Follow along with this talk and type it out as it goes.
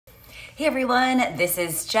Hey everyone, this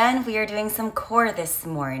is Jen. We are doing some core this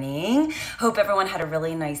morning. Hope everyone had a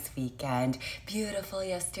really nice weekend. Beautiful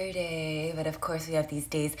yesterday, but of course we have these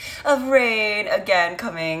days of rain again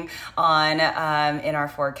coming on in our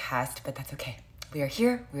forecast, but that's okay. We are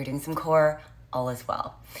here, we're doing some core, all is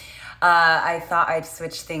well. I thought I'd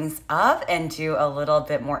switch things up and do a little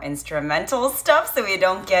bit more instrumental stuff so we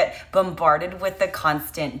don't get bombarded with the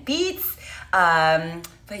constant beats.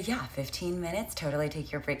 But yeah, 15 minutes, totally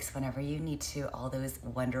take your breaks whenever you need to, all those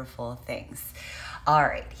wonderful things. All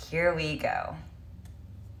right, here we go.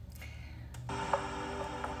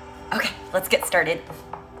 Okay, let's get started.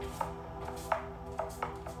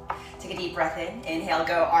 Take a deep breath in, inhale,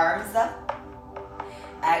 go arms up.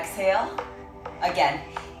 Exhale, again,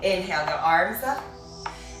 inhale, go arms up.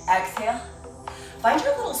 Exhale. Find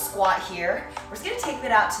your little squat here. We're just gonna take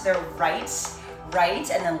that out to the right,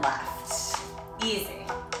 and then left. Easy.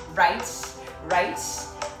 Right, left,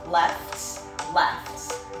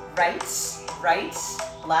 right,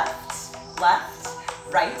 left,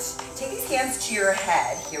 right. Take these hands to your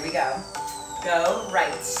head. Here we go. Go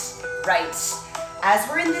right. As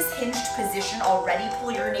we're in this hinged position already,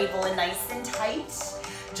 pull your navel in nice and tight.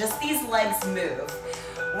 Just these legs move.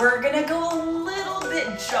 We're gonna go a little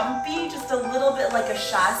bit jumpy, just a little bit like a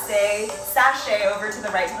sashay over to the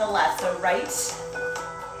right, to the left. So right,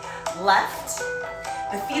 left.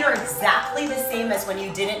 The feet are exactly the same as when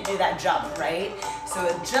you didn't do that jump, right? So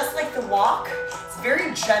just like the walk, it's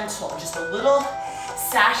very gentle, just a little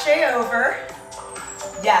sashay over.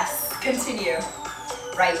 Yes, continue.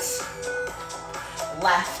 Right,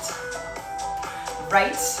 left,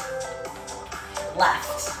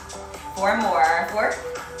 left. Four more. 4,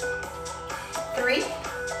 3,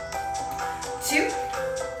 2,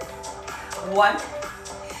 1.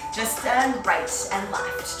 Just stand right and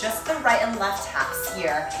left. Just the right and left taps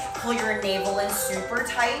here. Pull your navel in super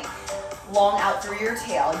tight, long out through your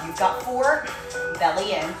tail. You've got 4,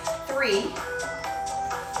 belly in. 3,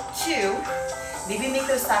 2, maybe make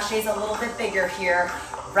those sachets a little bit bigger here.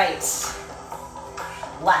 Right,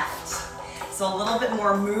 left. So a little bit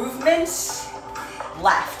more movement.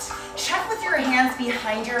 Left. Check with your hands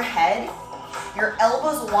behind your head. Your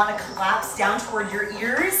elbows will want to collapse down toward your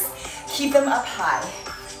ears. Keep them up high.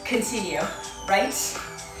 Continue. Right.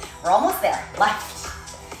 We're almost there. Left.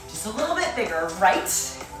 Just a little bit bigger. Right.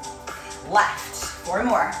 Left. 4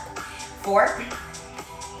 more. 4,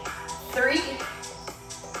 3,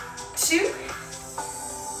 2,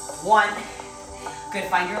 1. Good.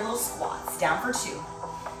 Find your little squats. Down for 2.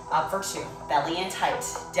 Up for 2. Belly in tight.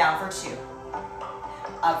 Down for 2.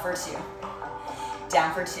 Up for 2.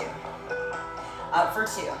 Down for 2. Up for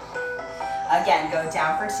 2. Again, go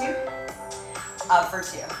down for 2. Up for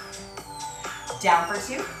 2. Down for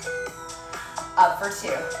 2. Up for 2.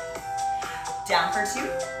 Down for 2.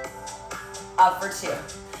 Up for 2.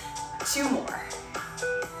 2 more.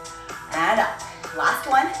 And up. Last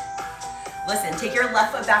one. Listen, take your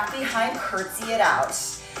left foot back behind, curtsy it out.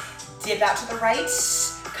 Dip out to the right,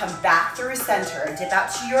 come back through center. Dip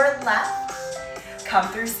out to your left, come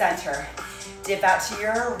through center. Dip out to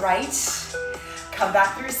your right, come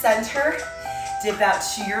back through center. Dip out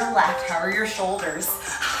to your left. How are your shoulders?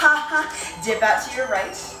 Dip out to your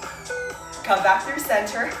right. Come back through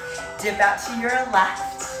center. Dip out to your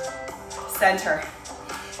left. Center.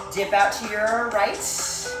 Dip out to your right.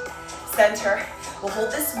 Center. We'll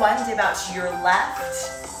hold this one. Dip out to your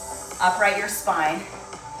left. Upright your spine.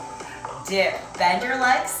 Dip. Bend your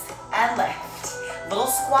legs and lift. Little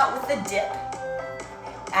squat with the dip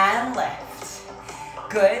and lift.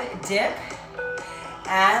 Good. Dip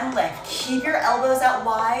and lift. Keep your elbows out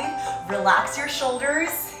wide. Relax your shoulders.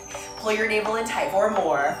 Pull your navel in tight. 4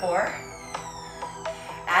 more. 4.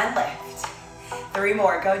 And lift. 3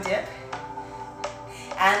 more. Go dip.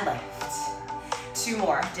 And lift. 2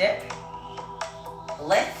 more. Dip.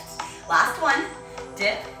 Lift. Last one.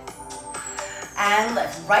 Dip. And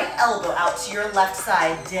lift. Right elbow out to your left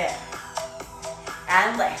side. Dip.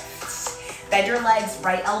 And lift. Bend your legs.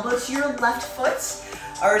 Right elbow to your left foot.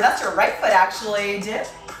 Or that's your right foot actually, dip.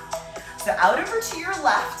 So out over to your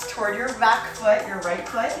left, toward your back foot, your right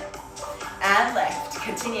foot, and lift.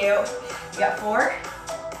 Continue. You got 4,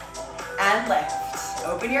 and lift.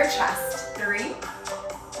 Open your chest. 3,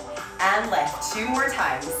 and lift. 2 more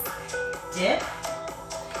times. Dip,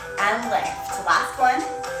 and lift. Last one.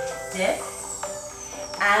 Dip,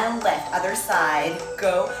 and lift. Other side.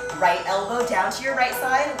 Go right elbow down to your right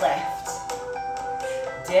side, lift.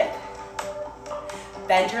 Dip.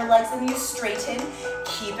 Bend your legs and you straighten.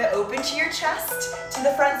 Keep it open to your chest, to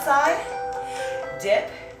the front side. Dip.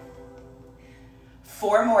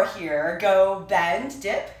 4 more here. Go bend,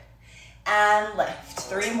 dip, and lift.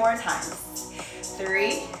 3 more times.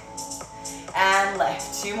 3, and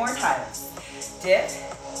lift. 2 more times. Dip,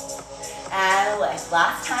 and lift.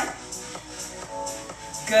 Last time.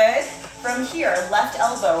 Good. From here, left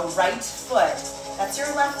elbow, right foot. That's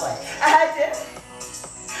your left foot. And dip,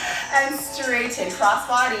 and straighten. Cross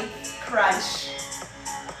body, crunch,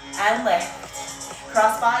 and lift.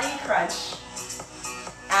 Cross body, crunch,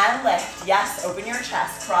 and lift. Yes, open your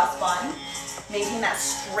chest, cross body. Maintain that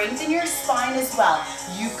strength in your spine as well.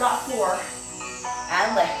 You've got 4,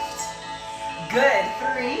 and lift. Good,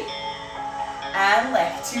 3, and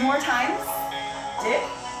lift. 2 more times. Dip,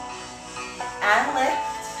 and lift.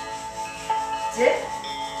 Dip,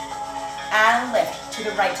 and lift. To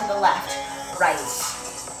the right, to the left. Right,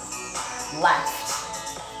 left,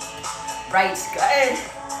 right, good.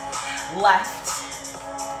 Left,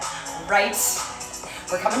 right.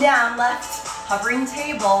 We're coming down, left. Hovering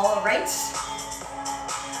table, right,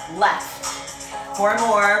 left. 4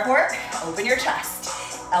 more, 4. Open your chest.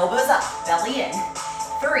 Elbows up, belly in.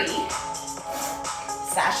 3.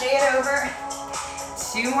 Sashay it over.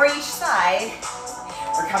 2 more each side.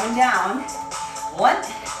 We're coming down. 1.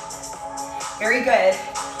 Very good.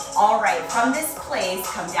 All right, from this place,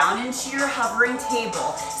 come down into your hovering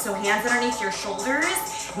table. So hands underneath your shoulders,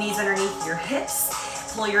 knees underneath your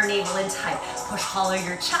hips. Pull your navel in tight. Push hollow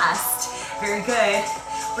your chest. Very good.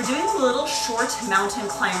 We're doing little short mountain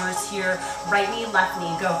climbers here. Right knee, left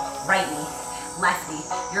knee. Go. Right knee, left knee.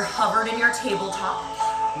 You're hovered in your tabletop.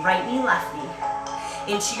 Right knee, left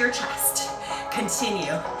knee. Into your chest.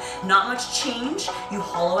 Continue. Not much change. You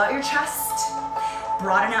hollow out your chest.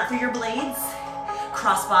 Broaden out through your blades.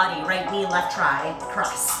 Cross body. Right knee, left try.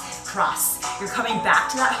 Cross. Cross. You're coming back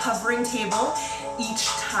to that hovering table each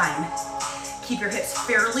time. Keep your hips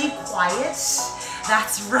fairly quiet.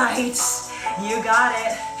 That's right. You got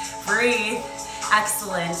it. Breathe.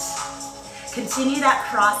 Excellent. Continue that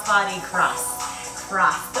cross body cross.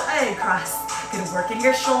 Cross. Good. Cross. Good work in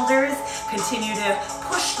your shoulders. Continue to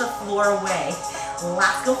push the floor away.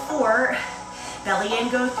 Last go 4. Belly in,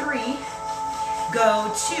 go 3.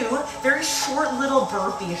 Go 2. Very short little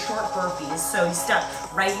burpees, short burpees. So you step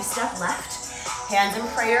right, you step left. Hands in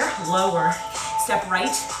prayer, lower. Step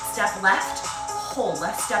right, step left. Hold,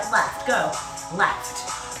 left, step left. Go.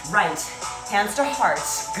 Left, right. Hands to heart.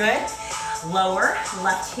 Good. Lower,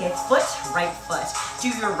 left hip, foot, right foot. Do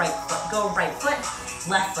your right foot. Go right foot,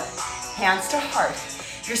 left foot. Hands to heart.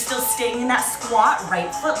 You're still staying in that squat,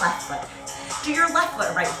 right foot, left foot. Do your left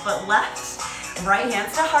foot, right foot, left. Right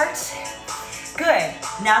hands to heart. Good.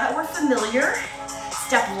 Now that we're familiar,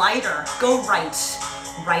 step lighter. Go right.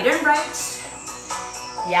 Right and right.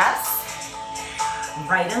 Yes.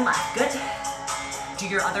 Right and left. Good. Do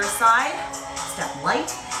your other side. Step light.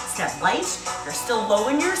 Step light. You're still low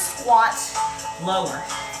in your squat. Lower.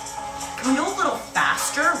 Can we go a little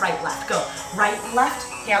faster? Right, left. Go. Right, left.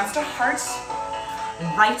 Hands to heart.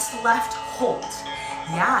 Right, left. Hold.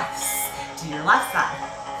 Yes. Do your left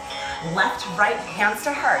side. Left, right. Hands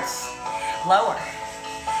to heart. Lower.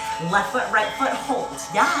 Left foot, right foot, hold.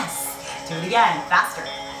 Yes. Do it again, faster.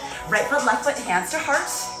 Right foot, left foot, hands to heart.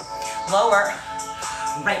 Lower.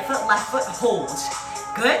 Right foot, left foot, hold.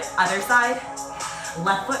 Good. Other side.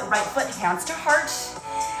 Left foot, right foot, hands to heart.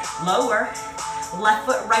 Lower. Left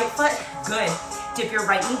foot, right foot. Good. Dip your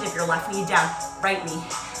right knee, dip your left knee down. Right knee,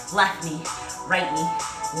 left knee, right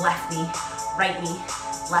knee, left knee, right knee,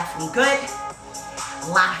 left knee. Good.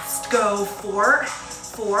 Last go 4,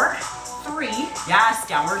 4, 3. Yes,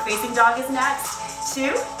 downward facing dog is next. 2,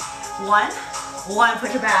 1, 1.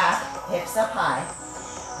 Put your back, hips up high.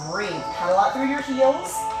 Breathe. Pedal out through your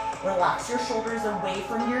heels. Relax your shoulders away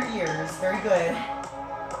from your ears. Very good.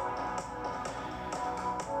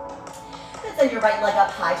 Then send your right leg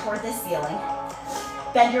up high toward the ceiling.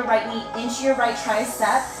 Bend your right knee into your right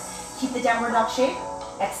tricep. Keep the downward dog shape.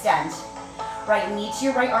 Extend. Right knee to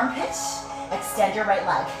your right armpit. Extend your right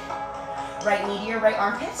leg. Right knee to your right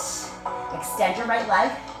armpit. Extend your right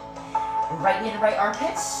leg. Right knee to right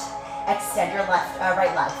armpit. Extend your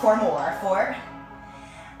right leg. 4 more. 4.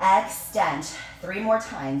 Extend. 3 more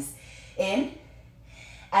times. In.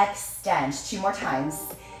 Extend. 2 more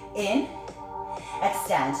times. In.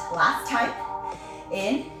 Extend. Last time.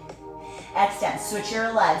 In. Extend. Switch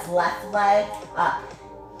your legs. Left leg up.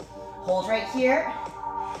 Hold right here.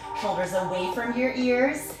 Shoulders away from your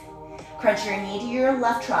ears. Crunch your knee to your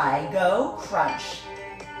left thigh. Go. Crunch.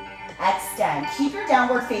 Extend. Keep your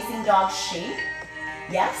downward facing dog shape.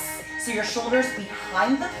 Yes. So your shoulders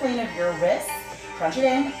behind the plane of your wrist. Crunch it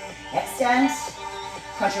in. Extend.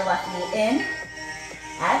 Crunch your left knee in.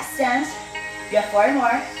 Extend. You have 4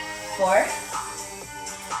 more. 4.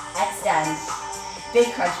 Extend.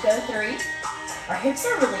 Big crunch, go 3. Our hips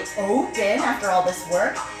are really open after all this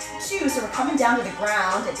work. 2, so we're coming down to the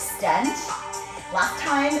ground, extend. Last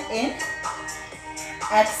time, in,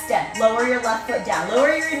 extend. Lower your left foot down.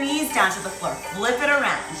 Lower your knees down to the floor. Flip it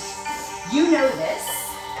around. You know this.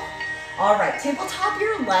 All right, tabletop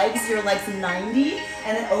your legs 90,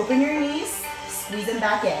 and then open your knees, squeeze them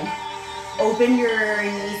back in. Open your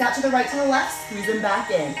knees out to the right, to the left, squeeze them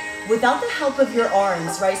back in. Without the help of your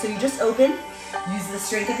arms, right? So you just open, use the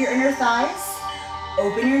strength of your inner thighs,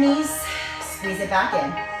 open your knees, squeeze it back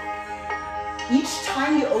in. Each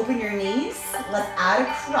time you open your knees, let's add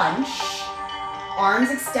a crunch.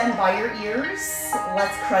 Arms extend by your ears.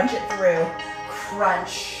 Let's crunch it through.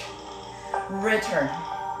 Crunch. Return.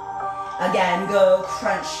 Again, go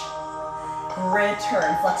crunch.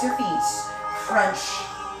 Return. Flex your feet. Crunch.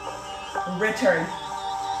 Return.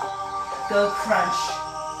 Go crunch.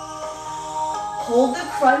 Hold the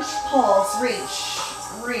crunch pulse. Reach.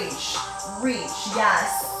 Reach. Reach.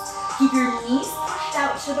 Yes. Keep your knees pushed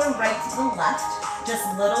out to the right, to the left. Just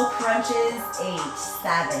little crunches. 8,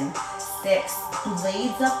 7, 6.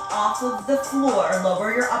 Blades up off of the floor.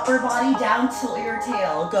 Lower your upper body down, tilt your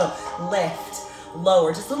tail. Go. Lift.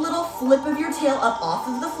 Lower. Just a little flip of your tail up off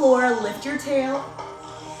of the floor. Lift your tail.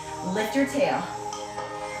 Lift your tail.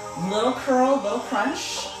 Little curl, little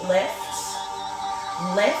crunch. Lift.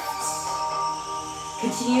 Lift.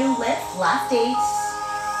 Continue lift. Last 8.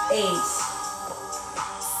 8.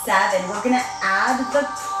 7. We're going to add the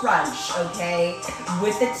crunch, okay,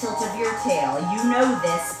 with the tilt of your tail. You know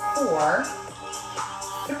this. 4,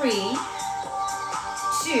 3,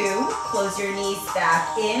 2. Close your knees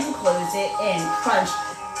back in. Close it in. Crunch.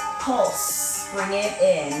 Pulse. Bring it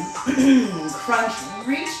in. Crunch.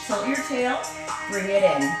 Reach. Tilt your tail. Bring it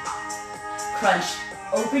in. Crunch.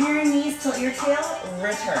 Open your knees. Tilt your tail.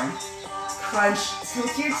 Return. Crunch.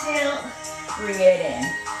 Tilt your tail. Bring it in.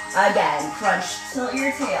 Again. Crunch. Tilt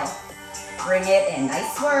your tail. Bring it in.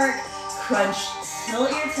 Nice work. Crunch.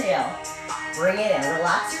 Tilt your tail. Bring it in.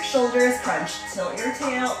 Relax your shoulders. Crunch. Tilt your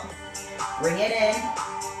tail. Bring it in.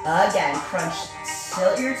 Again. Crunch.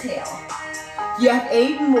 Tilt your tail. You have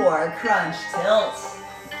 8 more. Crunch. Tilt.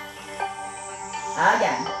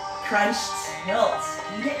 Again. Crunch. Tilt.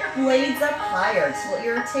 You get your blades up higher. Tilt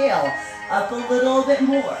your tail up a little bit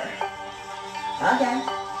more. Again.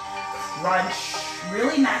 Crunch.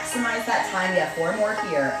 Really maximize that time. You have 4 more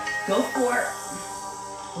here. Go 4.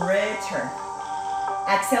 Return.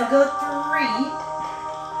 Exhale, go 3.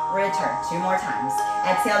 Return. 2 more times.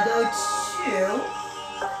 Exhale, go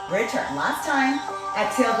 2. Return. Last time.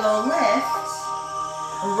 Exhale, go lift.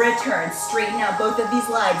 Return. Straighten out both of these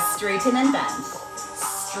legs. Straighten and bend.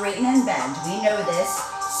 Straighten and bend. We know this.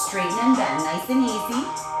 Straighten and bend. Nice and easy.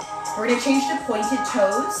 We're going to change to pointed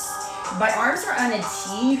toes. My arms are on a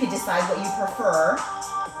T. You can decide what you prefer.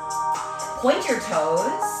 Point your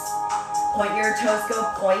toes. Point your toes. Go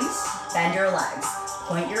point. Bend your legs.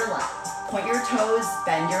 Point your toes,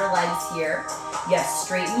 bend your legs here. Yes,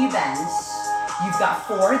 straighten, you bend. You've got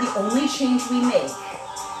 4, the only change we make.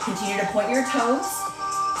 Continue to point your toes.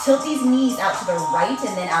 Tilt these knees out to the right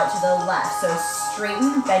and then out to the left. So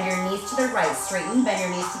straighten, bend your knees to the right. Straighten, bend your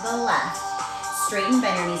knees to the left. Straighten,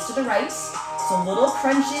 bend your knees to the right. So little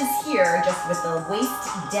crunches here, just with the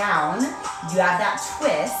waist down. You have that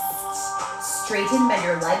twist. Straighten, bend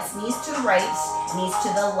your legs, knees to the right, knees to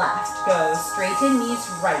the left. Go, straighten, knees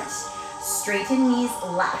right. Straighten, knees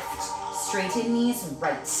left. Straighten, knees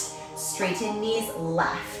right. Straighten, knees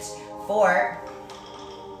left. 4,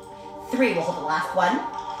 3, we'll hold the last one.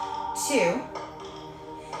 2,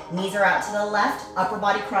 knees are out to the left, upper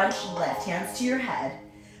body crunch, lift, hands to your head.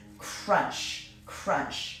 Crunch,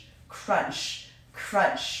 crunch, crunch,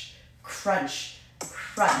 crunch, crunch,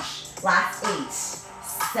 crunch. Last 8,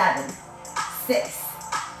 7, 6,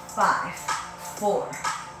 5, 4,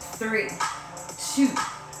 3, 2,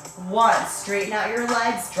 1. Straighten out your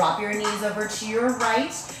legs. Drop your knees over to your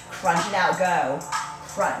right. Crunch it out. Go.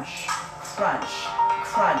 Crunch, crunch,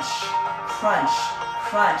 crunch, crunch,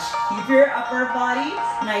 crunch. Keep your upper body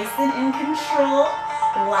nice and in control.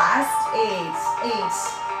 Last 8,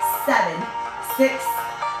 7, 6,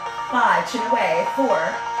 5. Chin away. 4,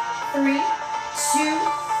 3, 2,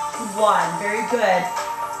 1. Very good.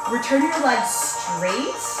 Return your legs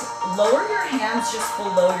straight. Lower your hands just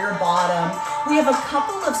below your bottom. We have a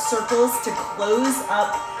couple of circles to close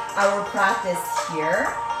up our practice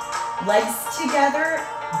here. Legs together.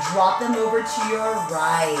 Drop them over to your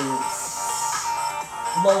right.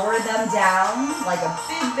 Lower them down like a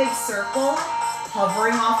big, big circle.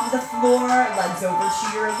 Hovering off of the floor. Legs over to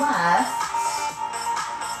your left.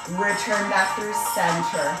 Return back through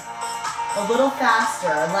center. A little faster.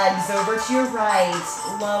 Legs over to your right,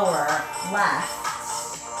 lower, left.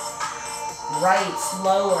 Right,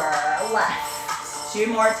 lower, left. 2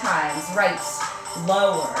 more times. Right,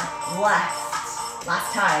 lower, left.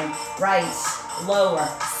 Last time. Right, lower.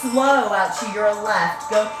 Slow out to your left.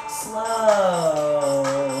 Go slow.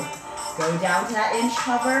 Go down to that inch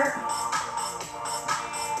hover.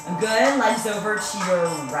 Good. Legs over to your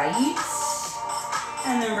right.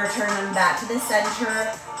 And then return them back to the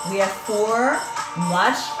center. We have 4.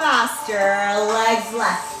 Much faster. Legs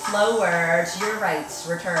left, lower to your right.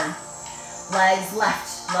 Return. Legs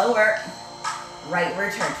left, lower. Right,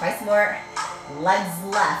 return. Twice more. Legs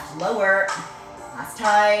left, lower. Last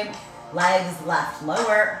time. Legs left,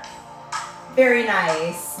 lower. Very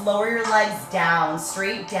nice. Lower your legs down,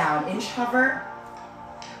 straight down. Inch hover.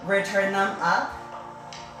 Return them up.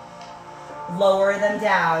 Lower them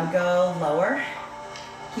down. Go lower.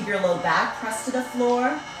 Keep your low back pressed to the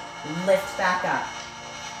floor. Lift back up.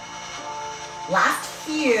 Last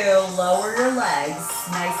few. Lower your legs.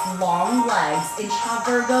 Nice long legs. Inch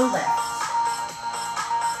hover. Go lift.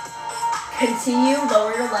 Continue.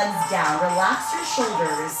 Lower your legs down. Relax your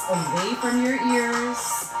shoulders away from your ears.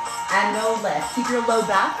 And go lift. Keep your low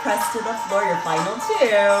back pressed to the floor. Your final 2.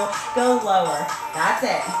 Go lower. That's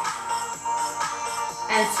it.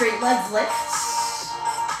 And straight legs lift.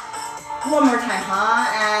 One more time,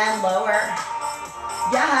 and lower.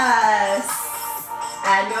 Yes.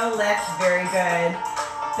 And go lift. Very good.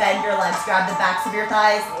 Bend your legs. Grab the backs of your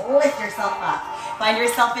thighs. Lift yourself up. Find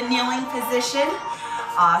yourself in kneeling position.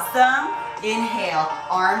 Awesome. Inhale.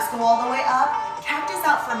 Arms go all the way up. Cactus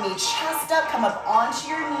out from me. Chest up. Come up onto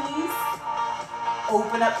your knees.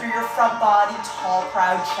 Open up through your front body. Tall,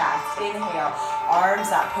 proud chest. Inhale.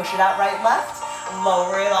 Arms up. Push it out right, left.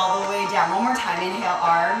 Lower it all the way down. One more time. Inhale.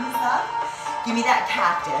 Arms up. Give me that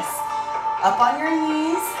cactus. Up on your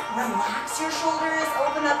knees. Relax your shoulders.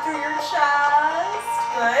 Open up through your chest.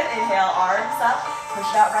 Good. Inhale. Arms up. Push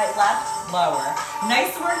it out right, left. Lower.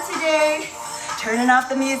 Nice work today. Turning off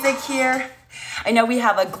the music here. I know we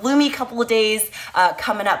have a gloomy couple of days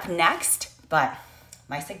coming up next, but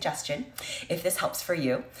my suggestion, if this helps for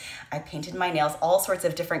you, I painted my nails all sorts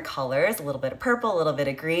of different colors, a little bit of purple, a little bit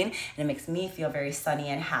of green, and it makes me feel very sunny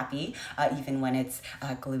and happy, even when it's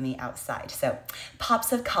gloomy outside. So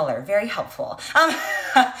pops of color, very helpful.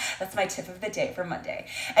 That's my tip of the day for Monday.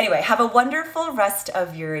 Anyway, have a wonderful rest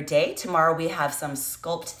of your day. Tomorrow we have some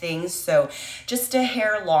sculpt things, so just a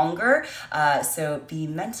hair longer. So be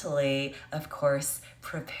mentally, of course,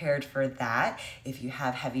 prepared for that. If you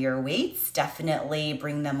have heavier weights, definitely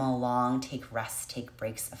bring them along. Take rest, take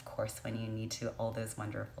breaks, of course, when you need to, all those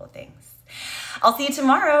wonderful things. I'll see you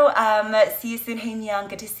tomorrow. See you soon. Hey, Myung,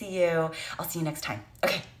 good to see you. I'll see you next time.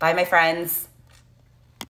 Okay, bye, my friends.